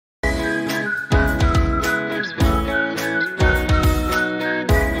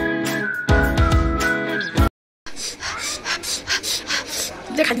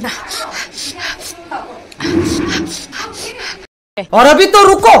और अभी तो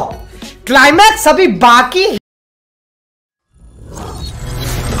रुको, क्लाइमैक्स अभी बाकी है।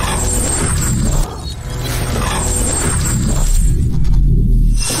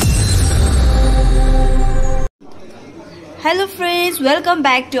 Hello friends, welcome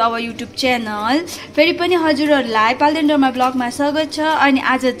back to our YouTube channel. फेरि पनि हजुरहरूलाई पाल्देन्डरमा ब्लगमा स्वागत छ। अनि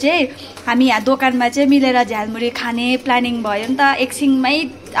आज चाहिँ हामी यहाँ दोकानमा चाहिँ मिलेर झालमुरी खाने प्लानिङ भयो नि त। एकछिनमै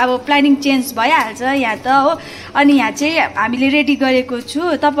अब प्लानिङ चेन्ज भइहाल्छ यहाँ त हो। अनि यहाँ चाहिँ हामीले रेडी गरेको छु,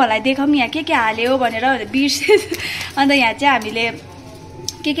 तपाईँहरूलाई देखाउँ यहाँ के हाल्यो भनेर बिर्से। अन्त यहाँ चाहिँ हामीले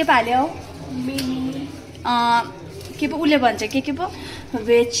के पो हाल्यो, मिमी के पो उसले भन्छ के पो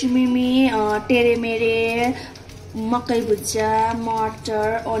भेज मिमी, टेरेमेरे, मकै भुजा,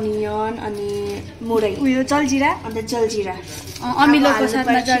 मटर, अनियन, अनि मुरै, उयो जलजिरा, अन्त जलजिरा, अमिलोको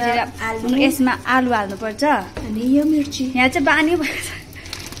साथमा जलजिरा, यसमा आलु हाल्नुपर्छ। अनि यो मिर्ची यहाँ चाहिँ बानी भएछ,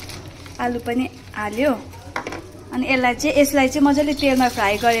 आलु पनि हाल्यो। अनि यसलाई चाहिँ मजाले तेलमा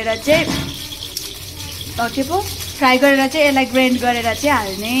फ्राई गरेर चाहिँ के पो फ्राई गरेर चाहिँ यसलाई ग्राइन्ड गरेर चाहिँ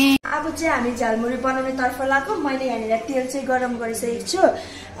हाल्ने। अब चाहिँ हामी झालमुरी बनाउने तर्फ लाग्यो। मैले यहाँनिर तेल चाहिँ गरम गरिसकेको छु।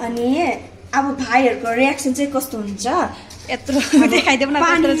 अनि अब भाइहरूको रियाक्सन चाहिँ कस्तो हुन्छ यत्रो देखाइदेऊ न।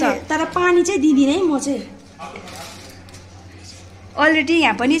 तर पानी चाहिँ दिदिनँ है म चाहिँ। अलरेडी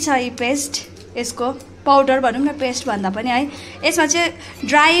यहाँ पनि छ यो पेस्ट, यसको पाउडर भनौँ न, पेस्ट भन्दा पनि है। यसमा चाहिँ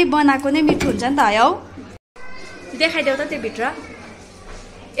ड्राई बनाएको नै मिठो हुन्छ नि त है। हौ देखाइदेऊ त त्यो भित्र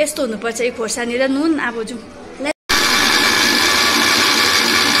यस्तो हुनुपर्छ यो खोर्सानी र नुन। अब जाउँ,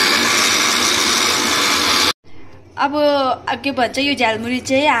 अब के भन्छ यो झालमुरी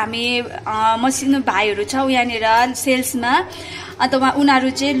चाहिँ हामी मसिनो भाइहरू छौँ यहाँनिर सेल्समा। अन्त उनीहरू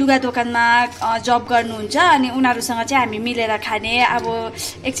चाहिँ लुगा दोकानमा जब गर्नुहुन्छ। अनि उनीहरूसँग चाहिँ हामी मिलेर खाने। अब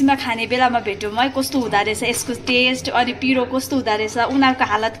एकछिनमा खाने बेलामा भेट्यौँ है कस्तो हुँदो रहेछ यसको टेस्ट, अनि पिरो कस्तो हुँदो रहेछ, उनीहरूको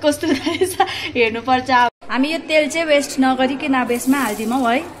हालत कस्तो हुँदो रहेछ हेर्नुपर्छ। हामी यो तेल चाहिँ वेस्ट नगरिकन अब यसमा हालिदिउँ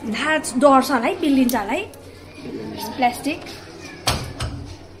है। डर्छ होला है, पिल्लिन्छ होला है प्लास्टिक।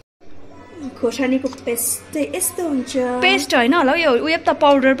 खोर्सानीको पेस्ट चाहिँ यस्तो हुन्छ। पेस्ट होइन होला यो उयो त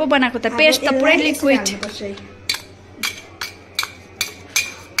पाउडर पो बनाएको त, पेस्ट त पुरै लिक्विड।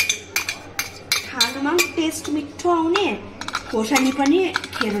 खानुमा पनि टेस्ट मिठो आउने, खोर्सानी पनि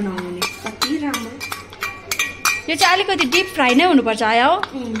खेरो नहुने, कति राम्रो। यो चाहिँ अलिकति डिप फ्राई नै हुनुपर्छ है हो,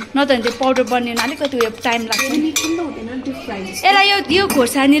 नत्र भने त्यो पाउडर बनिन अलिकति उयो टाइम लाग्छ। यसलाई यो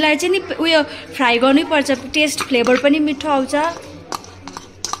खोर्सानीलाई चाहिँ नि उयो फ्राई गर्नै पर्छ, टेस्ट फ्लेभर पनि मिठो आउँछ।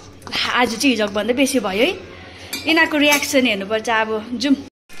 आज चाहिँ हिजोभन्दा बेसी भयो है। यिनीहरूको रियाक्सन हेर्नुपर्छ। अब जाउँ,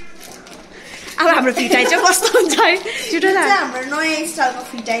 अब हाम्रो फिटाइ चाहिँ कस्तो हुन्छ है। छिटो न, हाम्रो नयाँ स्टाइलको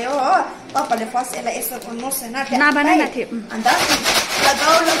फिटाइ हो। तपाईँले फर्स्ट यसलाई यसो गर्नुहोस् होइन, नबनाएको थियो। अन्त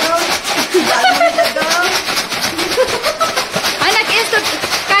लगाऊ होइन यस्तो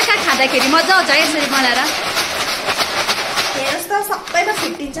काका खाँदाखेरि मजा आउँछ यसरी बनाएर। हेर्नुहोस् त सबैमा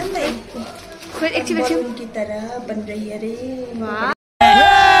फिटिन्छ नि त। एकछिन की तरह बन रही है रे।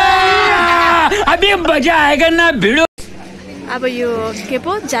 अभी मजा आएगा ना भिडो। अब यो के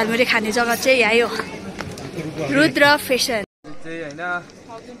पो झालमुरी खाने जग्गा चाहिँ यहाँ हो, रुद्र फेसन हैन।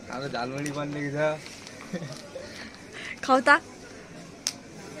 हाम्रो झालमुरी बनिएको छ, खाऊ त।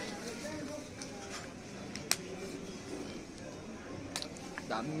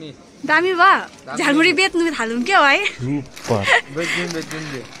 दामी भयो। झालमुरी बेच्नु थालौँ क्या है।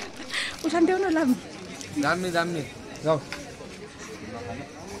 उठान देऊ न ल। दामी जाऊ।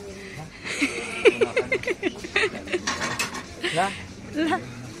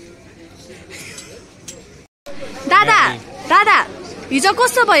 दादा हिजो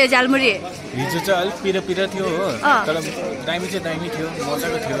कस्तो भयो झालमुरी? हिजो चाहिँ अलिक पिरो थियो हो, तर दामी थियो,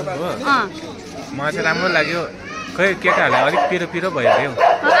 मजाको थियो हो। मलाई चाहिँ राम्रो लाग्यो। खै केटाहरूलाई अलिक पिरो भयो भयो।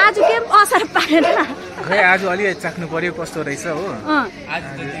 आज के असर पारेन? खै आज अलि चाख्नु पर्यो कस्तो रहेछ हो।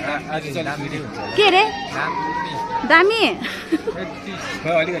 के रे दामी?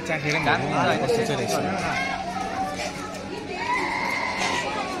 खै अलिक चाखेर कस्तो चाहिँ रहेछ।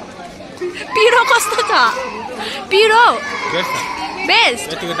 पिरो कस्तो छ? पिरो बेस्ट।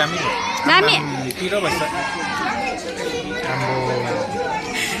 यतिको दामी पिरो भन्छ।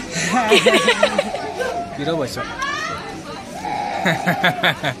 पिरो भन्छ।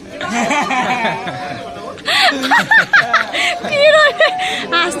 पिरो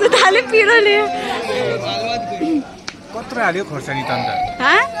हाँस्नु थाल्यो पिरोले। कत्रो हाल्यो खोर्सानी त अन्त?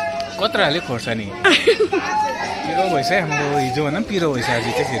 कत्रो हाल्यो खोर्सानी? पिरो भएछ हाम्रो हिजो भन्दा पनि पिरो भएछ आज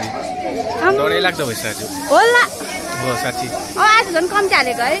चाहिँ फेरि डरै लाग्दो भएछ आज होला हो साँच्ची। आज झन् कम्ती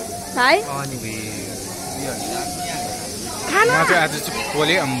हालेको है भाइ। म चाहिँ आज चाहिँ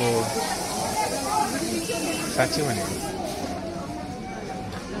पोले अम्बो साँच्ची भनेको।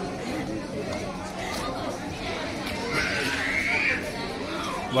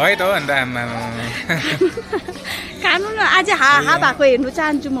 भयो त हो अन्त आमा खानु न आज हा भएको हेर्नु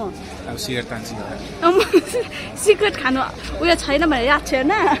चाहन्छु म अब सिगरेट तान्छु सिक्रेट खानु उयो छैन भनेर याद छ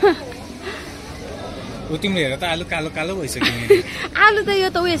होइन ऊ तिमीले हेर त आलु कालो कालो भइसक्यो आलु त यो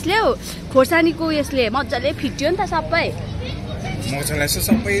त उयसले हौ खोर्सानीको उयसले मजाले फिट्यो नि त सबै मसला यसो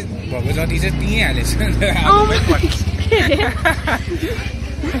सबै भएको जति चाहिँ त्यहीँ हालेछ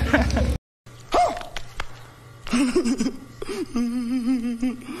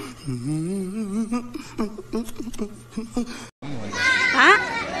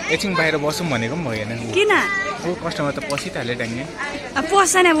एकछिन बाहिर बसौँ भनेको पनि भएन किन कस्टमर त पसिहाल्यो ट्याङ्गे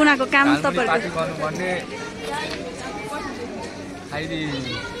पस्दैन उनीहरूको काम तपाईँहरूको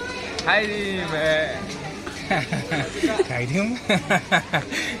खाइदिउँ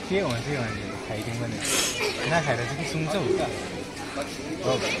के भन्छ खाइदिउँ भने नखाएर चाहिँ के सुन्छौ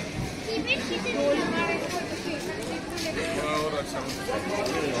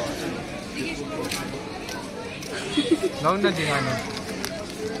आउनु ती खानु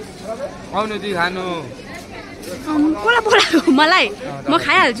आउनु ती खानु बोलाएको मलाई म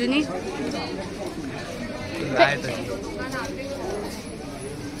खाइहाल्छु नि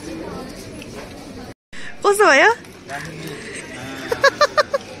कस्तो भयो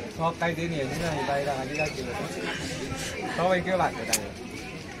सकाइदियो नि हेर्नु न बाहिर हालिराखिदिएको सबै के भएको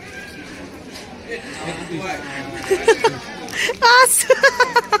त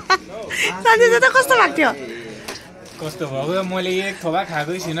साथी त कस्तो भएको थियो कस्तो भएको मैले एक थोपा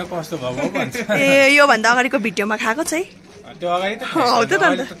खाएकै छुइनँ कस्तो भएको भन्छ ए योभन्दा अगाडिको भिडियोमा खाएको छ है त्यो अगाडि त हौ त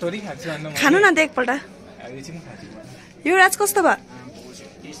अन्त थोरै खान्छु खानु न त एकपल्ट यो राज कस्तो भयो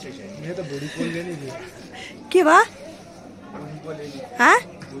के भयो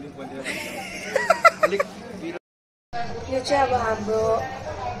यो चाहिँ अब हाम्रो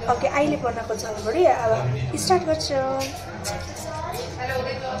अघि अहिले बनाएको झलमुरी अब स्टार्ट गर्छौँ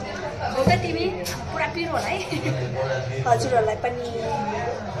तिमी पुरा पिरो होला है हजुरहरूलाई पनि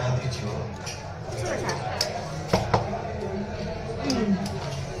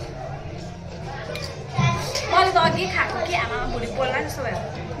मैले त अघि खाएको कि आमा भोलि बोल्ला जस्तो भयो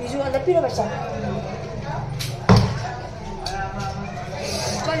हिजो अन्त पिरो भएछ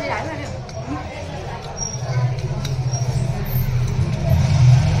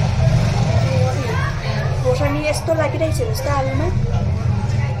खोर्सानी यस्तो लागिरहेको छ जस्तो आलुमा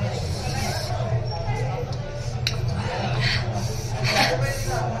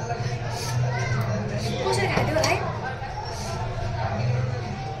कसरी खाइदियो होला है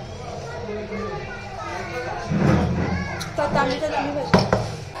दामी त दामी भएछ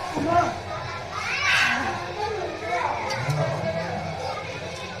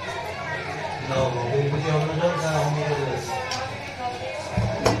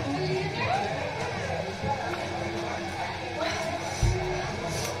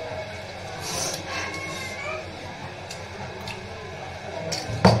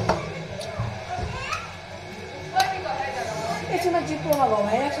यसमा जिप्पोमा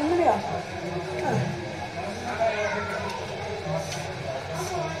भइरहेको छ नि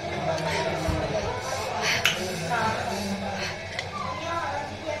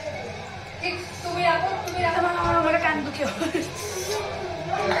मेरो कान दुख्यो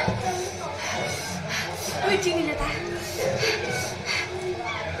चिनीले त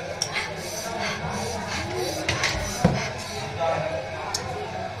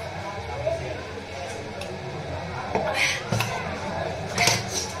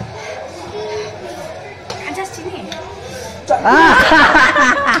खान्छस् चिनी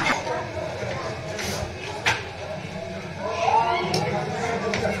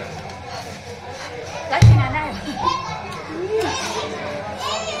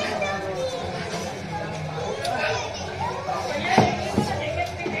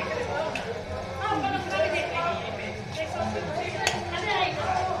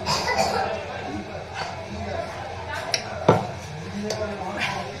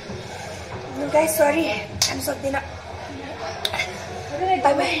guys, sorry, I'm सक्दिन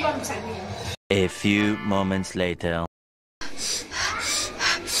bye bye A few moments later.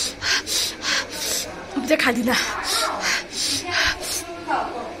 अब चाहिँ खादिनँ